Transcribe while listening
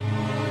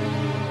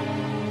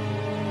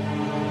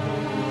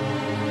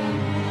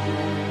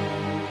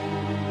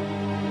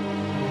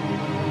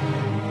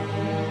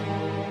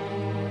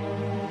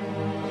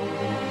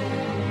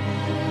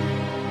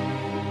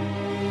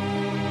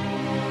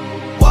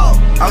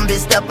I'm big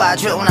step, I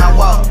drip when I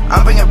walk.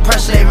 I'm bringing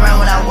pressure, they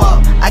run when I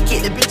walk. I kick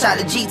the bitch out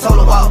the G, told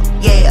her walk.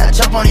 Yeah, I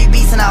jump on these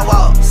beats and I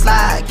walk.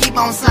 Slide, keep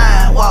on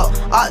sliding, walk.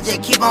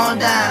 Object, keep on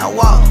down,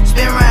 walk.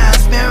 Spin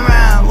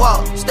around,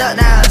 walk. Step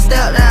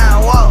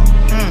down, walk.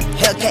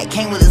 Hellcat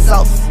came with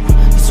exhaust.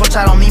 You switch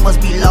out on me,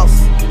 must be lost.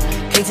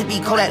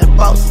 KTB cold at the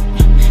boss.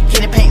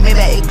 Kitty paint,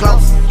 maybe it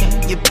gloss.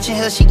 Your bitch in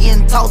here, she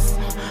getting toast.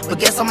 But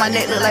guess on my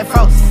neck look like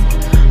frost.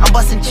 I'm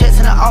busting checks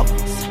in the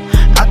office.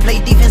 I play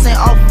defense in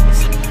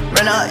office.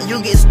 Run up, you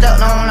get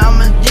stuck on,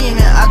 I'm a demon,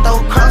 I throw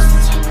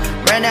crosses.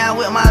 Ran down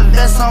with my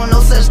vest on,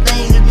 no such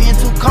thing as being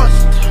too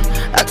cautious.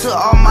 I took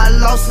all my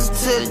losses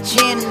to the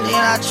chin and then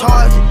I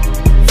charged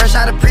it. Fresh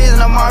out of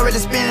prison, I'm already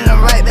spinning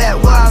them right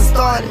back where I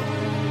started.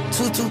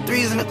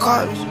 2-2-3s in the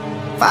cartridge,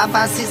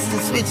 5-5-6s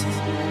and switches.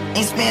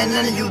 Ain't spending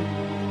none of you,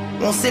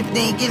 won't sympathy,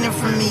 ain't getting it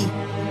from me.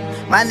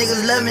 My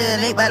niggas love me, it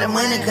ain't by the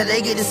money, cause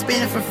they get to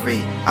spend it for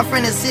free. I'm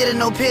from the city,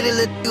 no pity,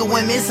 little nigga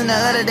went missing the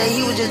other day,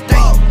 he was just 3.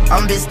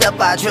 I'm big step,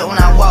 I drip when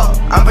I walk.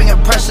 I'm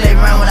bringing pressure, they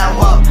run when I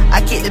walk.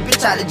 I kick the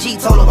bitch out the G,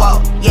 told her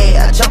walk.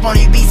 Yeah, I jump on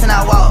these beats and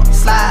I walk.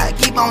 Slide,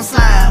 keep on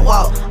sliding,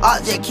 walk.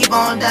 Object, keep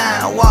on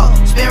down, walk.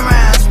 Spin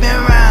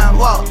around,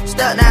 walk.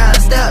 Step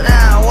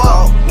down,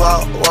 walk.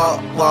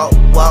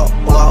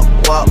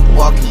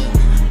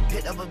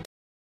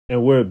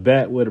 And we're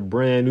back with a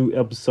brand new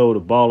episode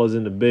of Ballers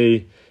in the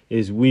Bay.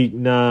 It's week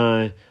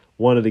 9.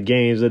 One of the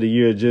games of the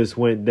year just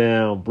went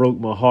down. Broke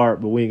my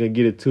heart, but we ain't going to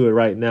get into it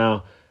right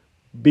now.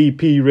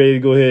 BP ready to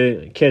go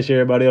ahead and catch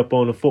everybody up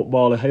on the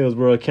football in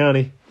Hillsborough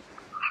County.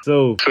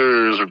 So,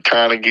 sirs, we're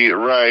trying to get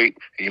right.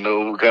 You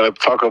know, we got to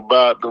talk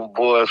about them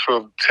boys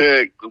from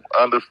Tech, them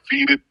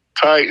undefeated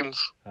Titans.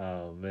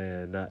 Oh,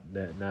 man, not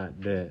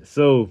that.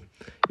 So,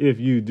 if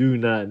you do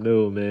not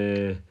know,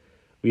 man,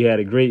 we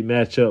had a great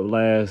matchup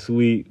last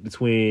week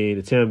between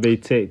the Tampa Bay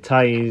Tech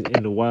Titans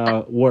and the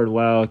Wharton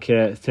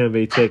Wildcats. Tampa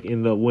Bay Tech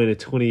ended up winning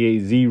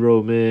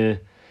 28-0, man.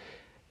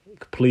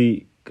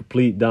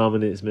 Complete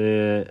dominance,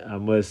 man. I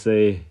must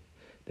say,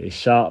 they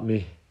shocked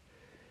me.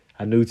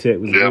 I knew Tech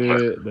was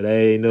good, but I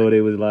ain't know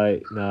they was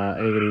like, nah, I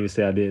ain't gonna even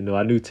say I didn't know.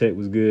 I knew Tech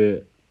was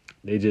good.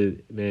 They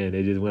just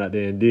went out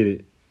there and did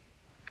it.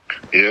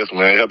 Yes,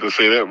 man, I have to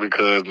say that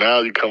because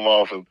now you come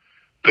off and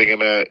thinking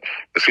that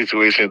the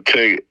situation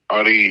Tech,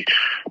 are they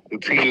the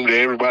team that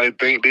everybody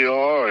think they are?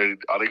 Or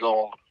are they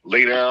going to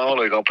lay down?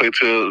 Are they going to play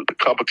to the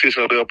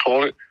competition of their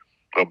opponent,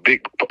 a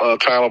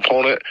big-time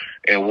opponent,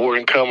 and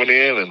Wharton coming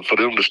in, and for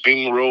them to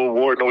steamroll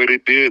Wharton the way they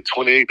did,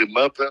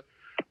 28-0,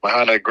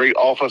 behind that great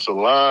offensive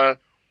line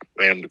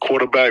and the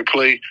quarterback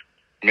play,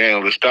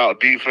 man, the stout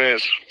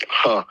defense,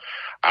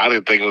 I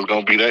didn't think it was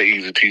going to be that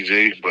easy,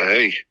 TJ, but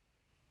hey,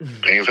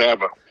 things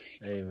happen.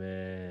 Hey,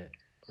 man.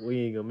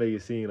 We ain't going to make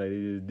it seem like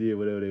they just did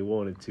whatever they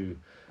wanted to,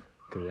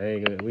 because we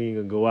ain't going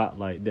to go out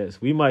like that. So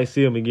we might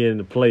see them again in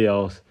the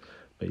playoffs.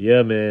 But,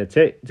 yeah, man,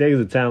 Tech is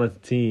a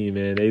talented team,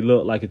 man. They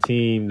look like a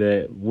team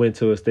that went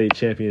to a state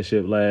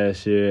championship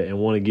last year and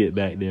want to get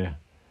back there.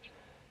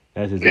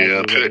 That's exactly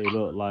what they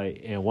look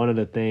like. And one of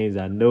the things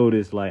I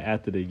noticed, like,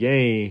 after the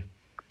game,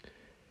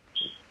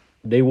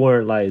 they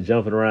weren't, like,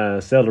 jumping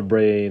around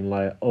celebrating,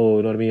 like, oh,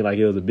 you know what I mean? Like,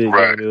 it was a big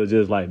game. It was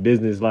just, like,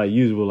 business like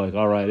usual. Like,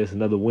 all right, it's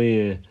another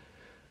win.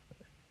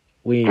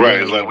 We ain't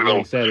it's like we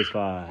don't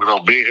satisfied. We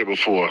don't be here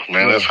before,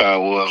 man. Yeah. That's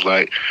how it was.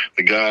 Like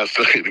the guys,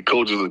 the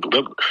coaches.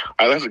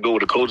 I have to go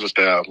with the coaching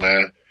staff,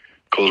 man.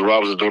 Coach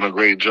Roberts is doing a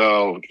great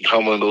job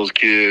humbling those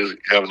kids,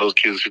 having those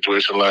kids in a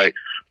situation like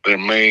their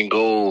main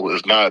goal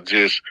is not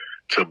just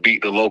to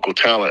beat the local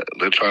talent.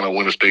 They're trying to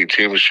win a state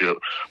championship,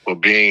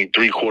 but being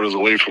 3 quarters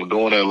away from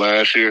doing that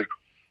last year,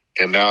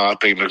 and now I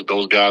think that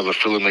those guys are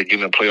feeling they're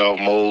getting in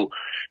playoff mode,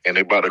 and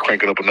they're about to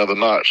crank it up another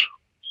notch.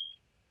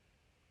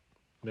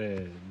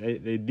 Man,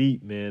 they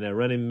deep, man. That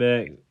running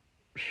back,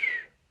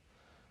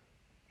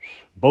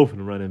 both of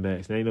the running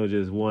backs. They ain't no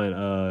just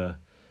one.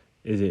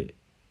 Is it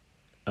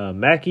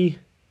Mackey?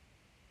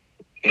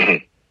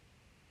 Mm-hmm.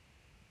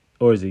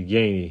 Or is it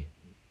Gainey?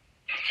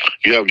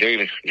 You have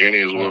Gainey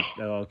as well.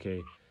 Oh,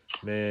 okay.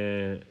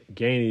 Man,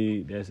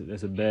 Gainey,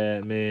 that's a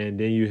bad man.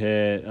 Then you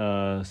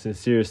had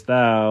Sincere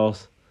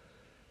Styles.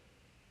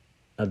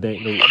 I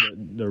think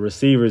the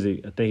receivers,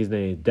 I think his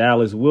name is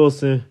Dallas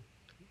Wilson.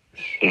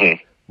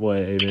 Mm-hmm.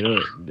 Boy, hey,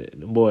 man,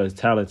 the boy is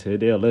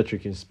talented. They're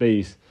electric in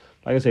space.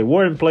 Like I said,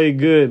 Wharton played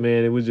good,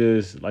 man. It was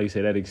just, like you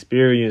said, that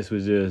experience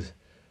was just,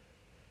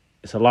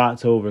 it's a lot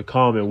to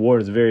overcome. And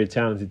Wharton's a very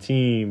talented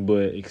team,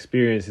 but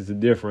experience is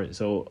different.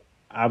 So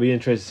I'll be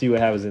interested to see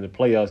what happens in the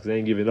playoffs because I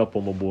ain't giving up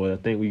on my boy. I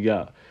think we're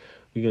going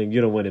to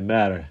get them when it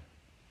matters.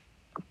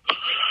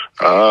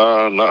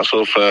 Not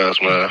so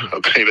fast, man.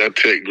 I think that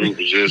Tech group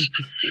is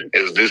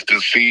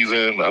this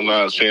season. I'm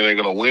not saying they're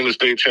going to win the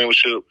state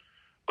championship,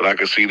 but I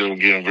can see them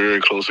getting very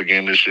close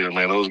again this year,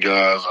 man. Those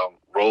guys are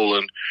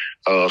rolling.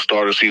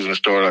 Start the season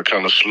started out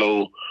kind of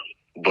slow,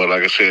 but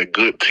like I said,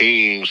 good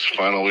teams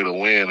find a way to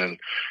win.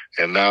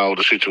 And now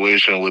the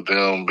situation with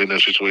them being in a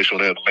situation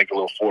where they have to make a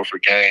little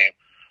forfeit game,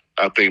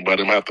 I think by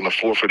them having to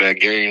forfeit that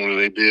game that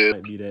they did,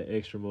 might be that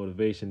extra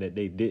motivation that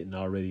they didn't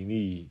already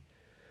need.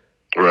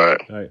 Right.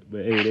 All right,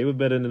 but hey, they were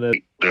better than us.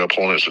 Their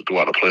opponents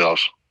throughout the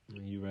playoffs.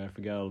 You right, I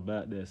forgot all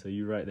about that. So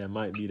you're right, that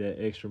might be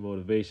that extra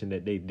motivation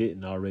that they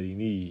didn't already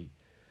need.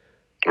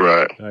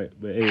 Right. All right,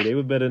 but hey, they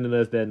were better than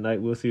us that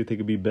night. We'll see if they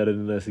could be better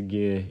than us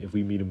again if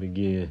we meet them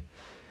again.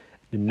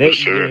 The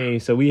next game,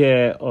 so we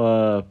had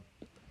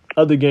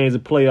other games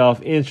of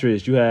playoff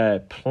interest. You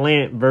had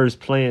Plant versus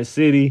Plant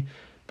City.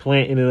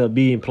 Plant ended up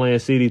beating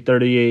Plant City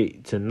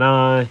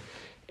 38-9,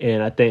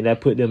 and I think that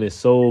put them in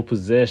sole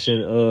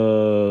possession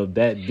of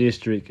that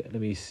district. Let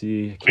me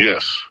see.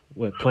 Yes.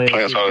 What Plant's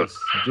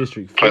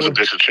district 4? Plant's a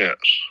district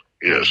champs.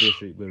 Yes.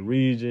 District,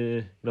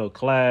 but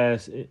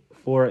class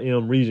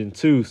 4M region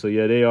 2. So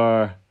yeah, they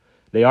are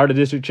the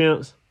district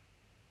champs.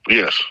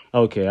 Yes.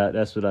 Okay,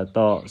 that's what I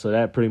thought. So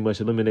that pretty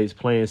much eliminates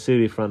Plant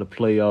City from the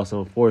playoffs,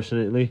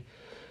 unfortunately.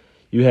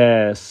 You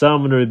had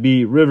Sumner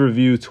beat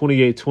Riverview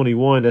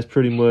 28-21. That's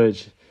pretty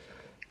much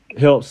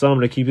helped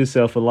Sumner keep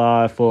himself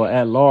alive for an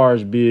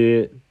at-large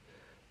bid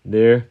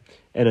there.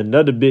 And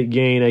another big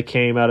game that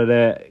came out of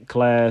that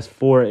Class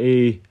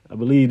 4A, I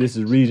believe this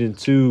is Region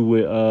 2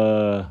 with,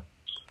 let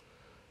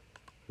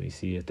me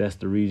see if that's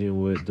the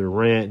region with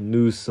Durant,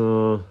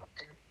 Newsom.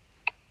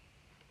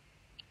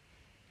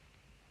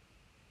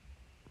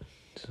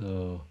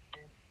 So,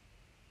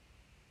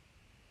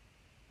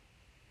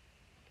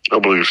 I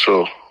believe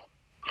so.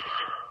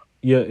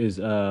 Yeah, it's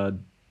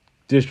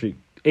District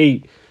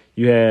 8.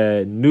 You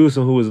had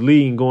Newsom, who was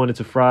leading going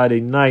into Friday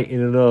night,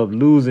 ended up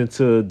losing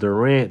to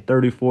Durant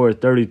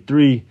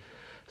 34-33.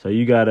 So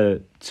you got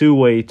a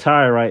two-way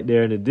tie right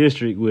there in the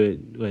district with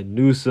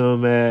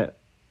Newsom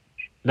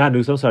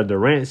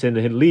Durant's in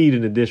the lead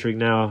in the district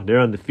now.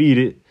 They're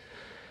undefeated.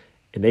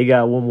 And they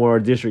got one more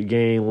district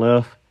game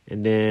left.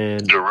 And then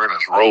Durant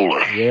is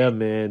rolling. Yeah,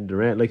 man.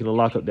 Durant looking to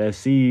lock up that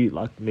seed,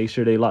 make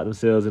sure they lock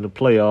themselves in the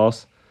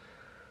playoffs.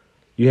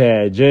 You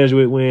had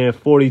Jesuit win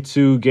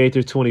 42,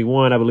 Gaither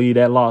 21. I believe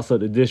that locks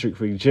up the district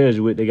for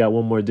Jesuit. They got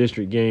one more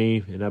district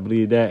game, and I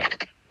believe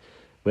that.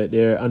 But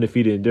they're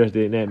undefeated in district,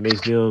 and that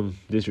makes them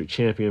district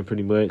champion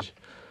pretty much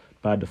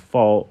by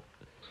default.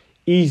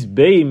 East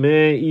Bay,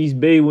 man. East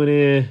Bay went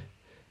in,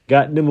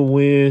 got them a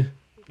win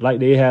like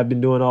they have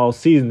been doing all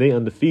season. They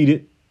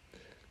undefeated.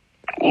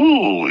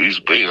 Ooh,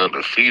 East Bay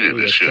undefeated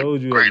this year. I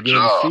told you Great at the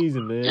beginning job. of the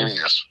season, man.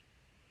 Yes.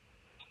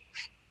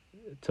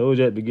 Told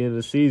you at the beginning of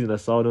the season, I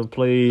saw them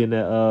play in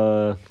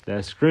that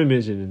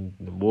scrimmage, and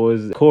the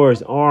boys, of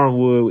course,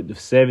 Armwood with the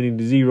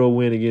 70-0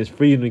 win against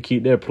Freedom to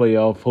keep their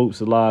playoff hopes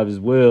alive as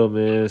well,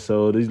 man.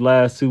 So these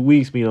last 2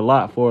 weeks mean a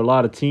lot for a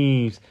lot of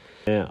teams.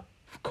 And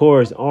of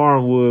course,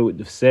 Armwood with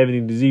the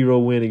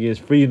 70-0 win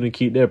against Freedom to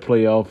keep their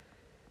playoff.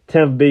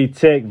 Tampa Bay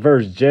Tech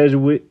versus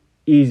Jesuit.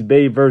 East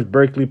Bay versus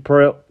Berkeley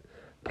Prep.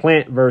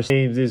 Plant versus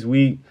games this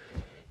week.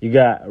 You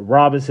got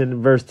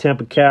Robinson versus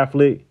Tampa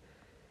Catholic.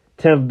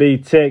 Tampa Bay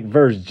Tech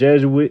versus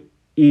Jesuit,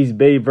 East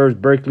Bay versus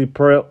Berkeley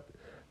Prep,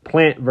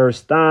 Plant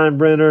versus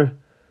Steinbrenner,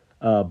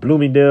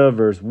 Bloomingdale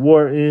versus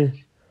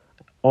Wharton,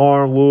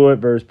 Armwood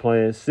versus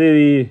Plant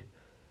City.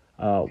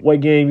 What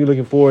game you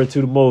looking forward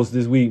to the most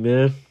this week,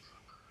 man?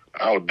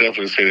 I would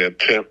definitely say that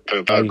Tech.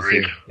 I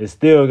agree. It's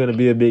still going to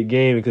be a big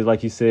game because,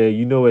 like you said,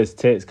 as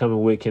Tech's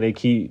coming with, can they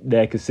keep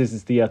that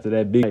consistency after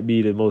that big? Might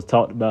be the most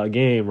talked about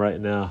game right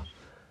now.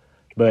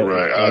 But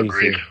right, I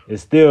agree.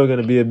 It's still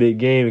going to be a big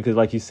game because,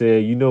 like you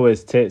said,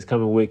 as Tech's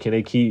coming with, can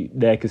they keep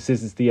that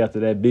consistency after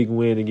that big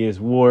win against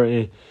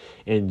Wharton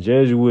and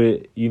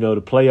Jesuit? The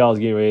playoffs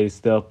getting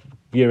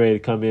ready to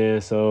come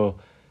in. So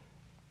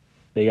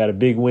they got a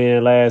big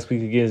win last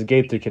week against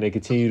Gaither. Can they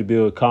continue to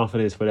build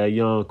confidence for that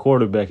young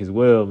quarterback as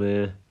well,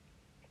 man?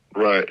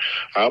 Right.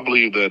 I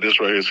believe that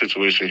this right here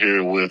situation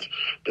here with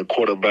the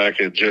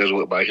quarterback at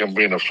Jesuit, by him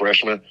being a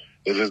freshman,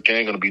 is this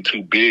game going to be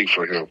too big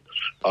for him?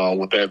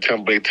 With that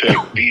Tampa Bay Tech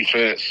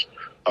defense,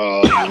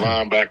 your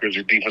linebackers,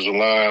 your defensive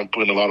line,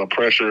 putting a lot of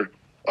pressure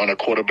on a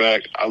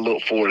quarterback, I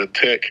look forward to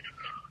Tech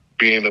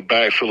being in the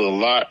backfield a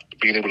lot,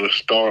 being able to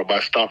start by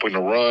stopping the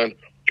run,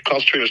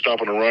 concentrate on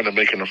stopping the run and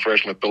making the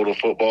freshman throw the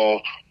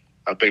football.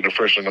 I think the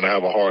freshmen are going to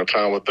have a hard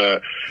time with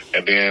that.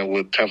 And then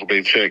with Tampa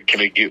Bay Tech, can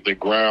they get the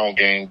ground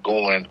game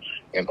going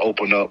and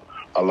open up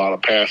a lot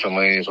of passing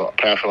lanes or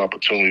passing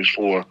opportunities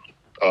for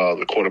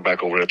the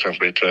quarterback over at Tampa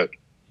Bay Tech?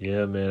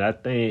 Yeah, man. I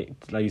think,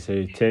 like you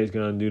said, Tech's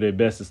going to do their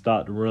best to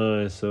stop the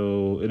run.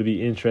 So it'll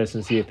be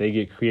interesting to see if they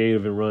get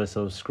creative and run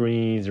some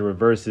screens and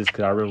reverses.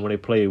 Because I remember when they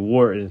played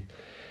Wharton,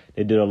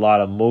 they did a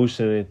lot of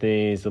motion and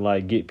things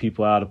to, get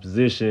people out of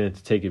position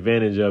to take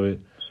advantage of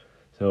it.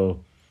 So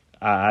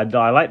I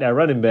like that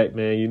running back,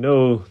 man.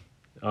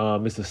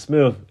 Mr.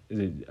 Smith, is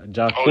it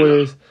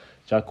Jaquez?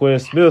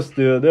 Jaquez Smith's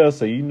still there.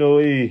 So, he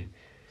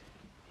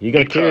got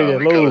to carry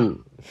that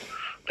load.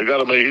 He's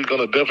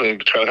going to definitely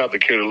try to have to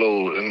carry the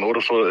load. In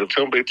order if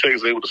Tampa Bay Tech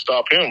is able to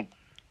stop him,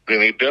 then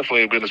they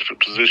definitely be in a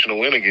position to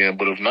win again.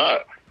 But if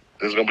not,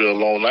 it's going to be a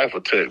long night for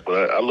Tech.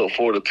 But I look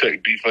forward to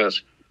Tech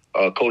defense,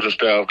 coaching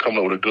staff coming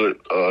up with a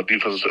good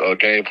defense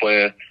game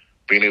plan,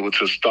 being able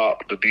to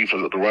stop the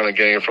defense, the running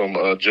game from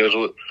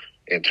Jesuit,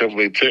 and Tampa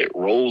Bay Tech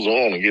rolls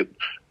on and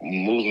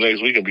moves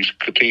next week and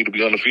continue to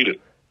be undefeated.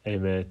 Hey,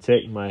 man,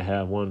 Tech might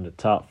have one of the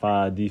top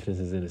 5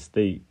 defenses in the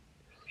state.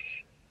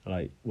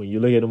 Like, when you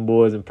look at them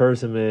boys in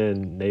person,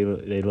 man, they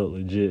look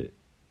legit.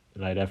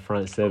 Like, that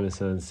front seven,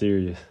 son,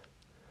 serious.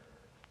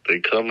 They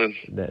coming.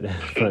 That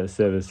front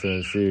seven,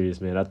 son,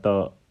 serious, man. I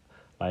thought,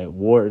 like,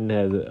 Wharton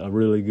has a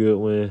really good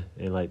one,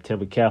 and, like,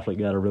 Temple Catholic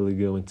got a really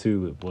good one,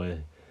 too. But, boy,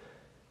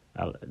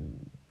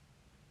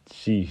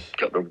 sheesh.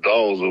 Got them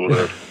dogs over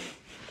there.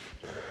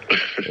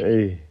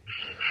 Hey.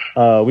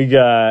 We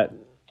got,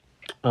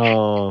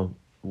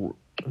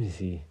 let me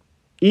see.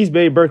 East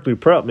Bay Berkeley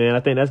Prep, man. I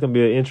think that's going to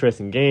be an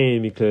interesting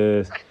game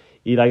because,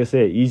 like I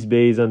said, East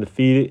Bay is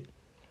undefeated.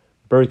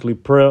 Berkeley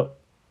Prep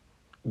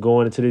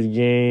going into this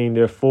game,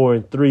 they're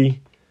 4-3.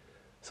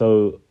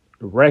 So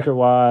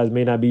record-wise,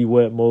 may not be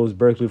what most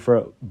Berkeley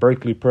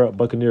Prep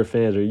Buccaneer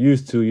fans are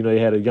used to. You know, they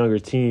had a younger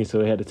team, so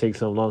they had to take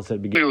some long set to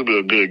begin. It'll be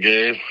a good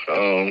game.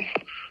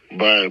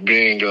 By it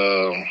being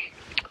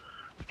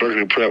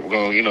Berkeley Prep, I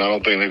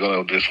don't think they're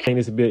going to just. I think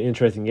this will be an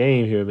interesting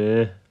game here,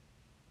 man.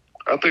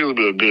 I think it'll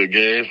be a good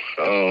game.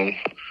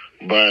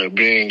 By it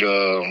being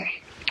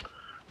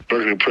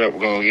Berkeley Prep, I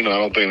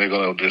don't think they're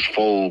going to just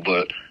fold,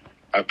 but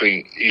I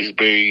think East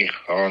Bay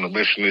are on a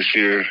mission this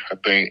year. I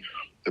think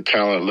the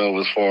talent level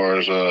as far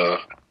as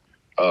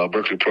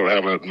Berkeley Prep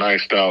having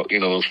niced out,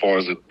 as far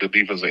as the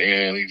defensive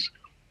end, he's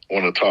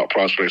one of the top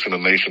prospects in the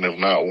nation, if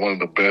not one of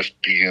the best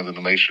DNs in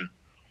the nation.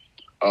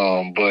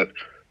 But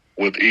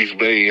with East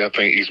Bay, I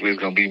think East Bay is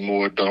going to be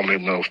more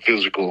dominant and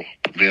physical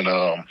than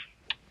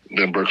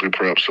Berkeley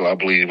Prep. So I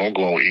believe I'm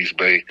going with East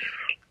Bay.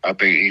 I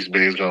think East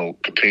Bay is going to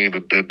continue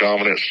their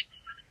dominance,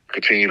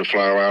 continue to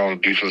fly around on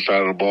the defensive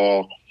side of the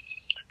ball,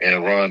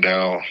 and run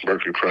down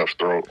Berkeley Prep's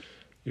throat.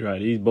 You're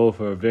right. These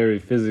both are very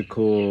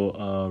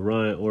physical,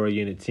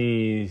 run-oriented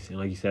teams. And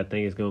like you said, I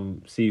think it's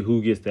going to see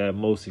who gets that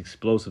most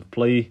explosive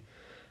play.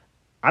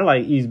 I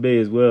like East Bay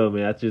as well,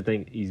 man. I just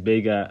think East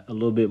Bay got a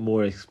little bit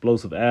more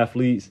explosive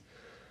athletes.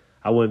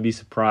 I wouldn't be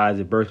surprised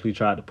if Berkeley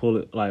tried to pull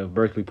it, like if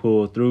Berkeley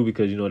pulled through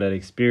because, that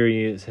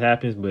experience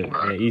happens. But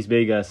man, East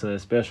Bay got something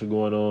special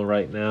going on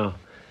right now.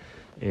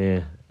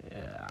 And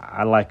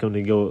I like them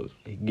to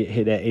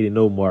hit that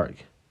 8-0 mark.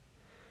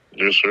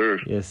 Yes, sir.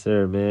 Yes,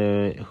 sir,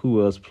 man.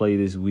 Who else played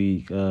this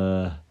week?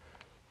 Plains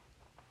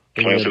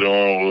City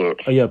Armwood.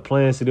 Oh, yeah,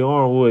 Plains City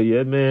Armwood.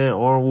 Yeah, man.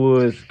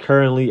 Armwood's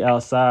currently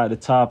outside the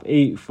top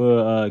 8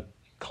 for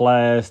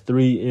Class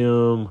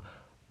 3M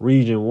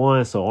Region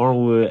 1. So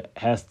Armwood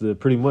has to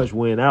pretty much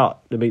win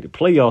out to make the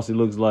playoffs, it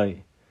looks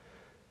like.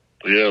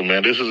 Yeah,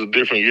 man. This is a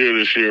different year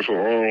this year for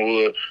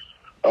Armwood.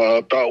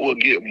 Thought we'll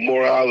get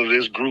more out of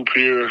this group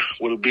here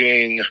with it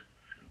being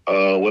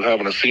with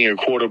having a senior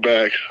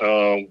quarterback,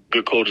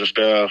 good coaching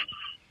staff.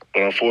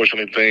 But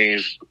unfortunately,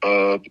 things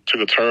took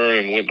a turn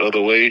and went the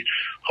other way.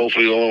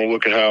 Hopefully,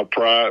 Armwood can have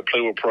pride,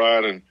 play with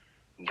pride, and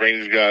bring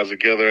these guys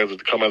together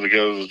come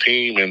together as a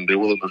team, and they're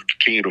willing to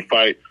continue to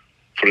fight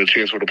for the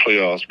chance for the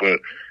playoffs. But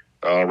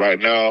right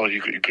now,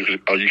 you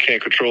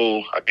can't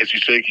control. I guess you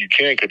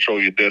can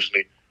control your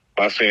destiny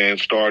by saying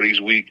start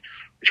each week,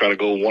 try to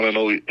go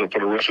 1-0 for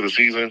the rest of the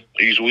season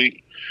each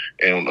week,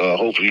 and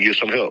hopefully you get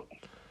some help.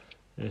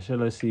 Yeah, so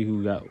let's see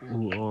who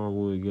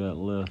Armwood got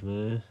left,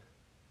 man.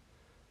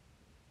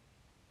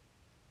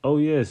 Oh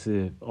yes,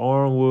 if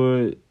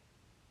Armwood.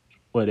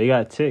 Well, they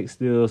got Tech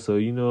still, so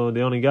they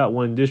only got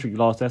one district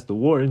loss. That's the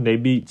Wharton. They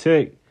beat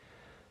Tech.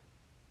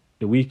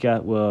 The week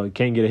can't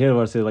get ahead of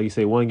ourselves, like you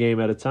say, one game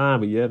at a time.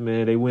 But yeah,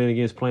 man, they win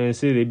against Plains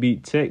City. They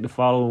beat Tech the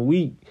following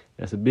week.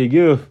 That's a big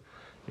if.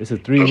 It's a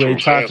 3-way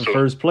tie for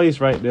first place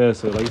right there.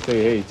 So like you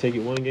say, hey, take it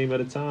one game at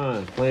a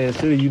time. Plains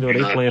City,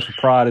 they playing for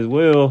pride as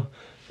well.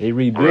 They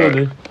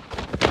rebuilding.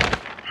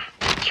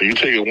 Right. So you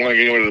take it one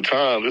game at a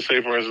time. Let's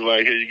say, for instance,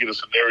 like here you get a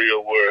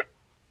scenario where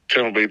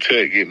Temple Bay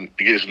Tech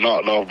gets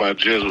knocked off by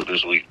Jesuit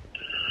this week.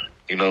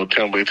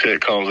 Temple Bay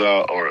Tech comes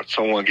out or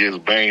someone gets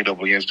banged up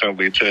against Temple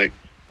Bay Tech,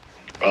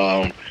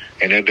 and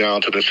they're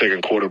down to the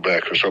second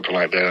quarterback or something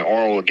like that. And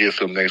Arnold gets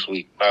them next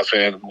week. Not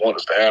saying I want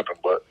this to happen,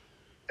 but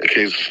in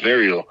case of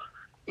scenario,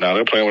 now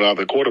they're playing without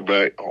their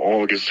quarterback.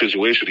 Arnold gets a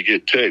situation to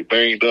get Tech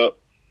banged up,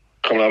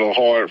 coming out of a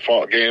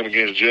hard-fought game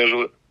against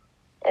Jesuit.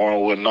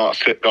 Arnold not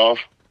set off.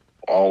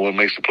 Arnold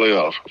makes the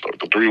playoffs.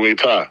 The 3-way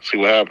tie. See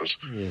what happens.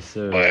 Yes,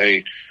 sir. But,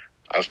 hey,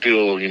 I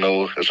still,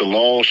 it's a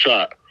long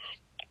shot,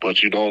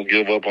 but you don't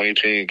give up on your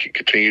team.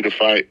 Continue to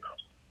fight.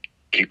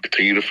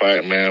 Continue to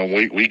fight, man.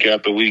 Week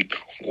after week.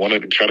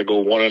 Try to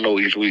go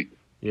 1-0 each week.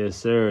 Yes,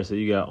 sir. So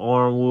you got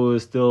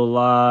Armwood still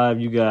alive.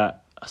 You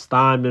got a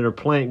Steinman or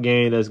Plant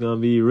game that's going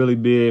to be really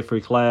big for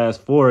Class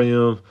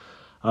 4M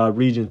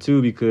Region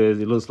 2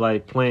 because it looks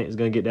like Plant is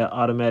going to get that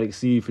automatic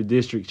seed for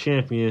district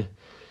champion.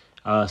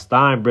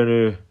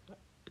 Steinbrenner,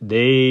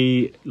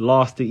 they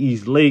lost to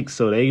East Lake,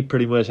 so they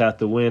pretty much have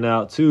to win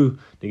out too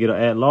to get an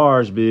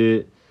at-large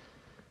bid.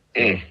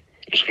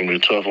 It's going to be a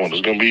tough one.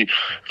 There's going to be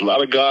a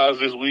lot of guys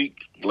this week.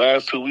 The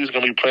last 2 weeks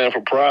going to be playing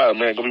for pride,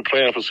 man. Going to be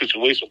playing for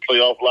situation,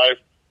 playoff life,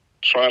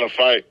 trying to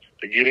fight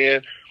to get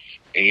in.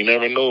 And you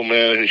never know,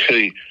 man.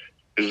 Hey,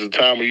 this is the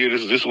time of year.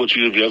 This is what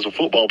you, as a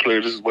football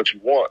player, this is what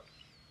you want.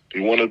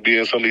 You want to be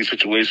in some of these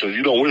situations.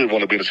 You don't really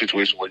want to be in a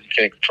situation where you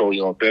can't control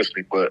your own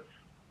destiny, but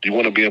you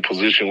want to be in a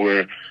position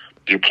where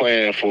you're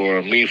playing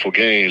for meaningful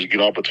games, you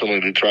get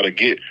opportunity to try to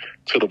get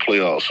to the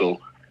playoffs. So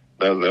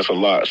that's a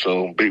lot.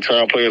 So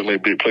big-time players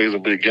make big plays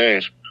in big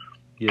games.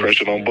 Yes,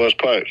 Pressure don't bust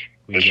pipes.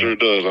 It sure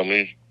does. I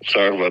mean,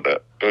 sorry about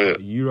that. Go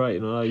ahead. You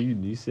right. No,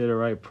 you said it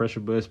right. Pressure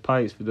bust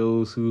pipes for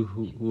those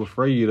who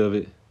afraid of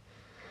it.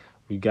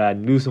 We got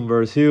Newsom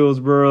versus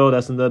Hillsborough.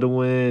 That's another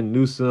win.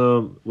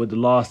 Newsom with the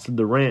loss to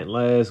Durant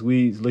last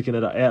week, looking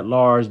at an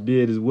at-large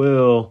bid as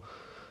well.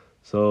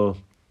 So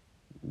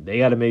they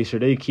got to make sure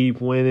they keep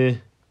winning.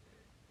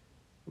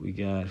 We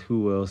got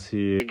who else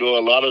here? Go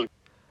a lot of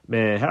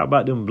man. How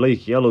about them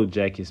Blake Yellow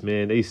Jackets,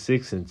 man? They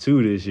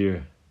 6-2 this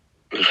year.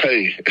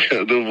 Hey,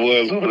 the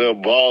boys over there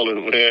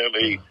balling, man.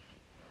 They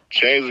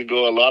changed and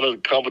go a lot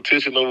of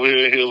competition over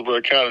here in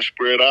Hillsborough County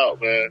spread out,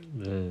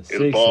 man.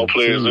 It's ball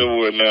players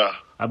everywhere now.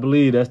 I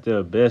believe that's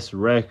their best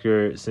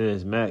record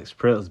since Max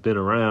Prep's been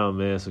around,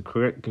 man. So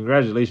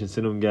congratulations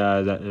to them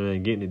guys out there,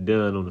 man, getting it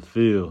done on the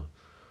field.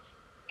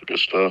 Good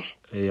stuff.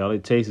 Hey, all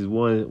it takes is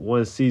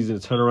one season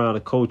to turn around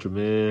a culture,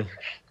 man.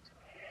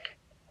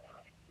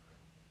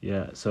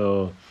 Yeah,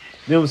 so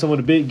them some of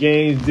the big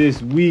games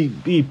this week.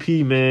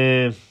 BP,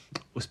 man.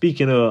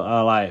 Speaking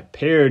of like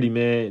parity,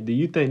 man, do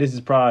you think this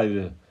is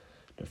probably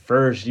the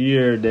first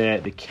year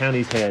that the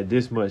county's had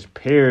this much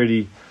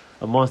parity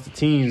amongst the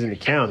teams in the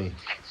county?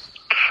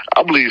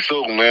 I believe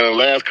so, man. The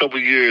last couple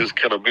of years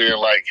kind of been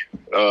like,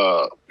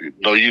 you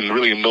didn't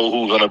really know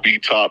who's going to be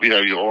top. You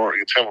have your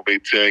Tampa Bay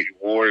Tech,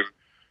 Warren,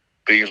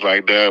 things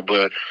like that.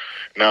 But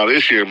now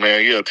this year,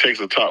 man, yeah, it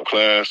takes a top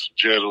class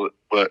Jesuit.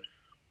 But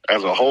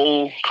as a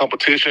whole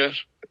competition,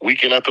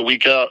 week in after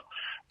week out,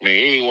 man,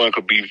 anyone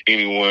could beat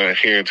anyone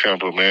here in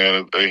Tampa,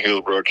 man, in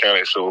Hillsborough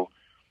County. So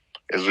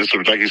it's just,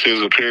 like you said,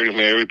 it's a period,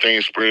 man.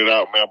 Everything's spread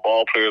out, man.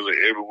 Ball players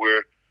are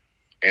everywhere.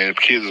 And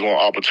kids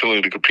want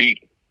opportunity to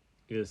compete.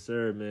 Yes,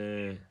 sir,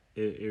 man.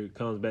 It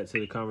comes back to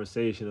the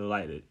conversation of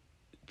like the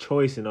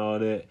choice and all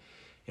that.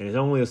 And it's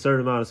only a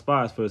certain amount of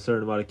spots for a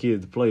certain amount of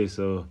kids to play.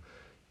 So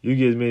you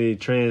get as many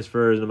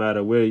transfers no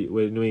matter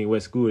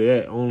what school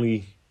they're at,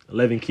 only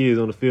 11 kids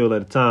on the field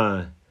at a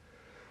time.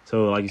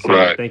 So like you said,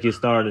 right. I think it's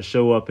starting to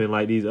show up in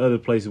like these other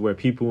places where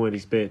people wouldn't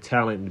expect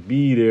talent to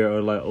be there,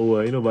 or like, oh,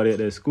 ain't nobody at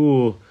that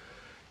school.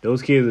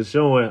 Those kids are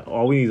showing,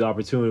 oh, we need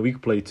opportunity. We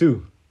can play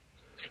too.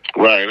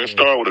 Right. Let's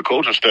start with the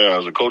coaching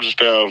staff. The coaching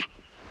staff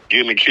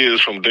getting the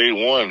kids from day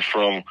one,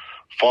 from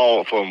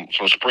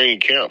spring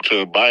camp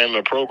to buying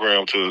the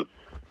program to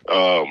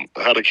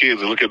how the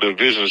kids look at their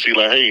vision and see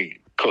like, hey,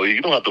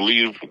 you don't have to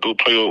leave, go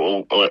play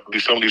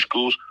at some of these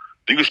schools.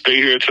 You can stay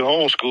here at your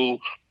home school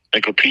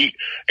and compete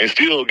and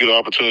still get an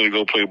opportunity to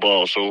go play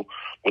ball. So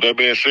with that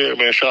being said,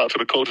 man, shout out to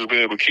the coaches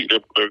being able to keep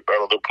their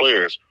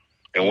players.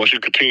 And once you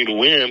continue to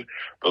win,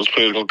 those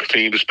players are going to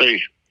continue to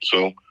stay.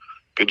 So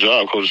good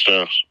job, coaching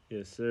staff.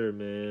 Yes, sir,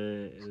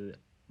 man.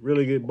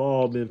 Really good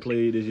ball been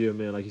played this year,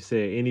 man. Like you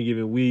said, any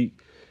given week,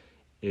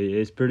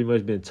 it's pretty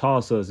much been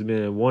toss-ups. It's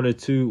been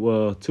two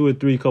or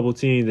three couple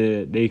teams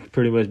that they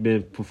pretty much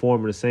been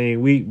performing the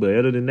same week. But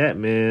other than that,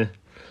 man,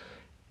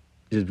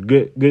 just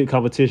good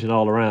competition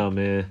all around,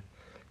 man.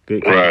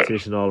 Good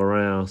competition all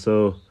around.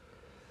 So,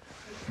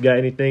 got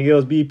anything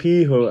else,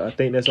 BP? Or I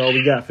think that's all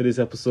we got for this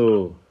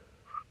episode.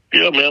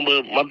 Yeah, man.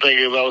 But my thing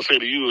is, I would say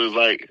to you is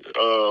like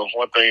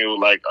one thing was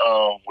like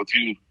with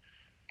you.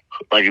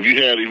 Like if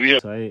you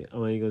had, so I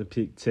ain't gonna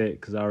pick Tech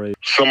because I already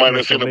somebody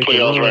that's in the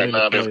playoffs right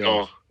now that's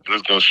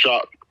gonna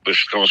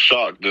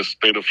shock the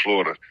state of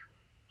Florida.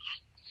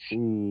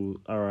 Ooh,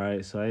 all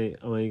right. So I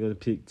ain't gonna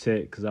pick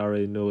Tech because I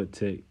already know what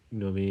Tech. You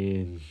know what I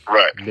mean?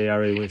 Right. They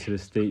already went to the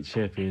state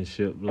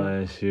championship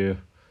last year.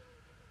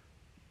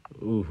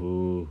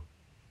 Ooh,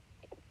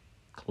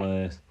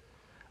 class.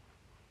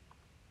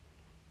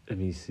 Let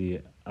me see.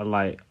 I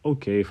like for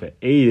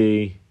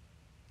 8A.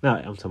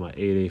 I'm talking about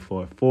 8A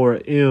for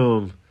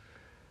 4M.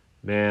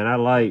 Man, I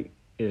like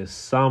if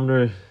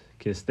Sumner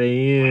can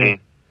stay in.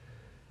 Mm-hmm.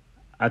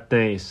 I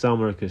think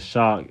Sumner could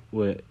shock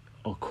with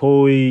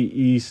Ocoee,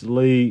 East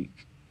Lake,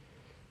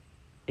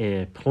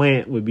 and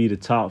Plant would be the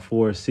top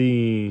 4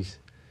 seeds.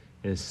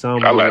 And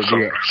Sumner I like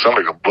Sumner.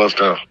 Sumner could bust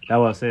down. That's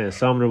what I'm saying.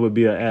 Sumner would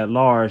be an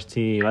at-large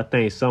team. I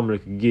think Sumner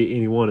could get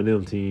any one of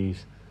them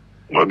teams.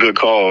 Well, good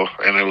call.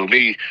 And then with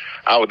me,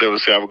 I would never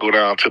say I would go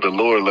down to the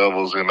lower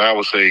levels, and I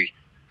would say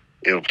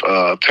if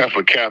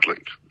Tampa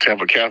Catholic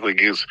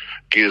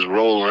gets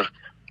rolling,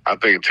 I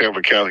think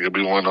Tampa Catholic could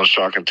be one of those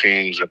shocking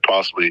teams and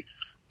possibly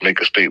make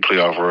a state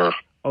playoff run.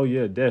 Oh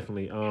yeah,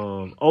 definitely.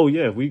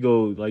 If we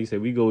go, like you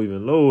said, we go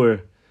even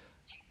lower.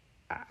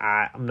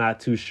 I'm not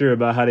too sure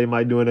about how they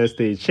might do in that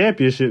state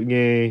championship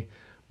game,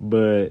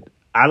 but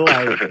I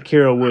like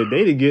Carrollwood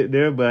Day to get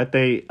there. But I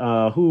think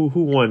who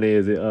won there?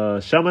 Is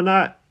it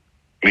Chaminade?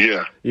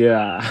 Yeah.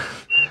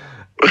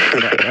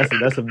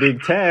 That's a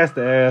big task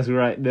to ask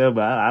right there,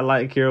 but I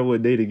like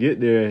Carrollwood Day to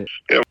get there.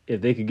 Yep.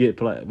 If they could get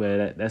play,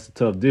 man, that's a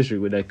tough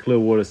district with that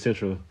Clearwater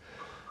Central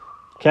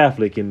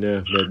Catholic in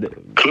there.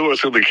 Clearwater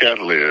Central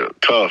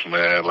Catholic, tough,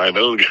 man. Like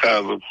those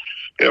guys,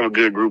 they have a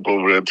good group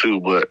over there too.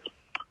 But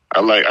I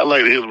like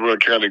the Hillsborough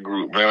County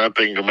group, man. I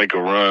think he can make a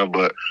run,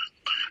 but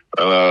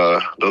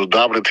those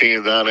dominant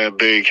teams down there in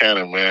Dade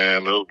County,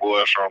 man, those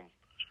boys from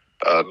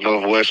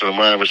Northwestern and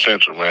Miami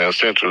Central, man.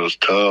 Central is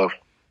tough.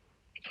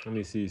 Let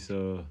me see.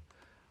 So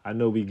I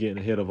know we getting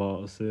ahead of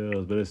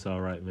ourselves, but it's all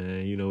right,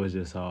 man. You know, it's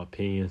just our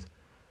opinions.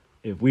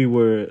 If we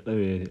were,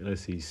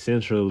 let's see,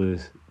 Central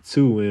is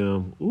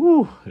 2M.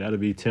 Ooh, that'll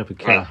be Temple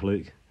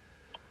Catholic.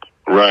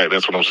 Right,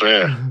 that's what I'm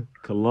saying.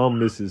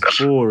 Columbus is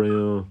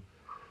 4M.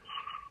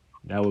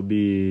 That would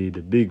be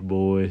the big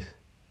boys.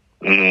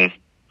 Mm-hmm.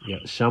 Yeah,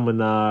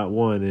 Chaminade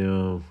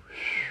 1M.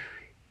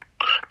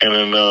 And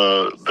then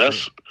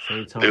that's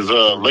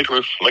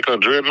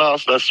Lakeland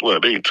Dreadnoughts. That's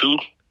what, they 2?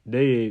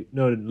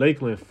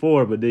 Lakeland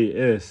 4, but they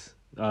S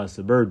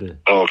Suburban.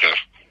 Oh,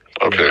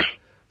 okay. Yeah.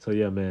 So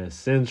yeah, man,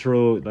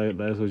 Central.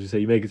 That's what you say.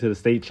 You make it to the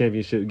state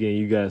championship game.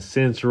 You got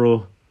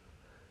Central,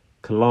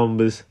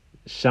 Columbus,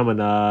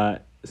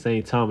 Chaminade,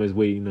 St. Thomas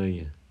waiting on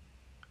you.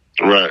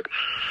 Right.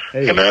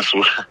 Hey. And that's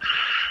what.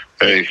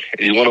 Hey,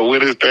 you want to win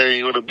this thing,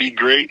 you want to be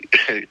great,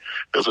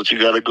 that's what you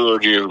got to go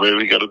against,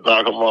 baby. You got to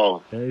knock them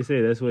off. They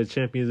say that's what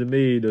champions are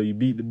made, though. You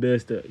beat the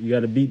best. You got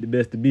to beat the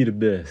best to be the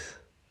best.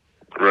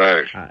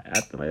 Right.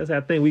 I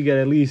think we got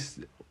at least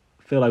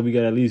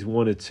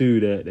one or two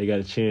that they got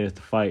a chance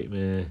to fight,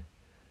 man.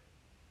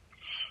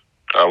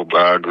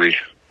 I agree.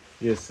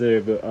 Yes, sir.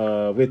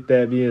 But with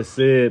that being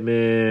said,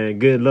 man,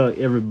 good luck,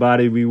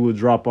 everybody. We will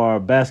drop our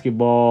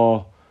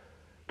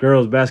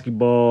girls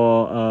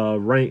basketball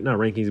not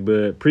rankings,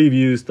 but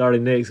previews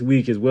starting next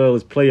week, as well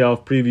as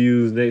playoff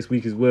previews next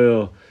week as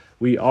well.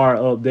 We are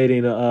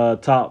updating the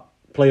top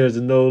players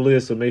to know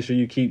list, so make sure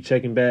you keep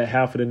checking back.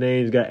 Half of the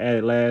names got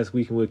added last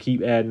week, and we'll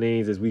keep adding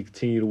names as we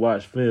continue to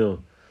watch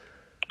film.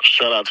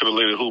 Shout out to the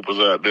lady hoopers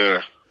out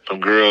there.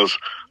 Some girls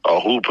are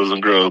hoopers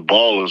and girls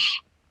ballers.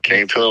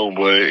 Can't tell them,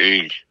 boy.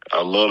 Hey,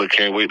 I love it.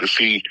 Can't wait to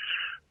see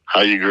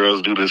how you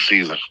girls do this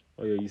season.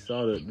 Oh, yeah, you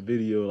saw the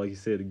video, like you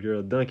said, the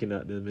girl dunking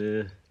out there,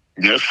 man.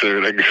 Yes,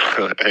 sir. That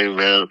girl, hey,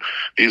 man,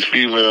 these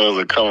females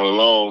are coming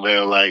along,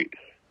 man, like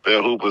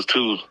they're hoopers,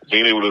 too.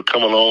 Being able to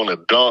come along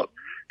and dunk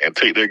and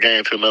take their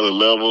game to another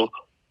level,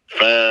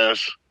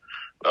 fast.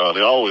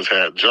 They always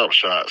had jump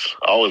shots.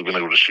 Always been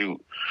able to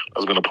shoot.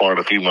 That's been a part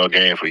of the female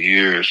game for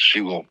years,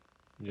 shooting.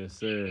 Yes,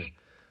 sir.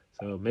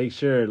 So make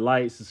sure to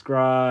like,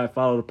 subscribe,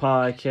 follow the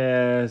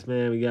podcast,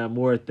 man. We got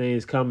more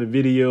things coming,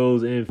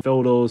 videos and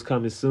photos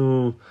coming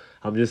soon.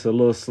 I'm just a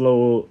little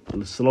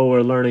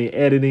slower learning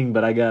editing,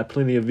 but I got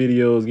plenty of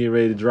videos getting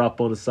ready to drop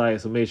on the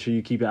site, so make sure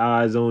you keep your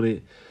eyes on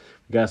it.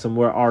 We got some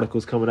more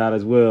articles coming out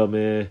as well,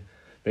 man.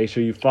 Make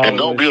sure you follow. And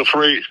don't be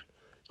afraid.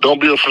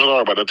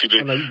 Sorry about that,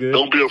 TJ. Oh, no, you good.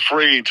 Don't be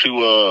afraid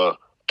to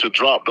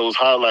drop those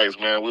highlights,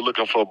 man. We're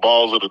looking for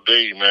balls of the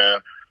day,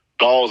 man.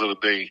 Balls of the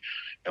day.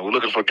 And we're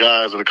looking for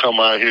guys that come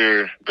out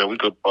here that we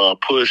could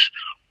push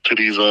to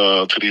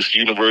these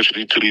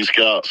universities, to these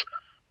scouts.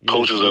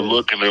 Coaches are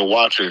looking, they're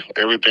watching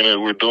everything that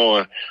we're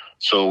doing.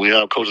 So we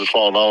have coaches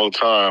following all the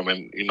time,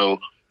 and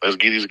let's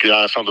give these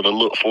guys something to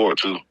look forward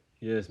to.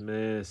 Yes,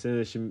 man. Send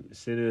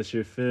us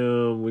your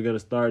film. We're gonna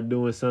start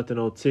doing something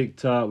on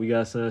TikTok. We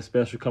got something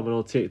special coming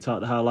on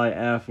TikTok to highlight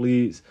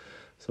athletes.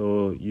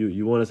 So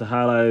you want us to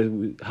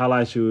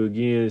highlight you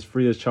again? It's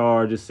free of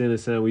charge. Just send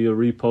us something. We'll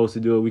repost to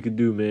do what we could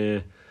do,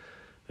 man.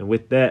 And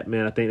with that,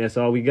 man, I think that's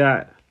all we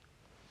got.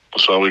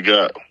 That's all we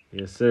got.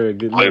 Yes, sir.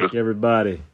 Good Later. luck, everybody.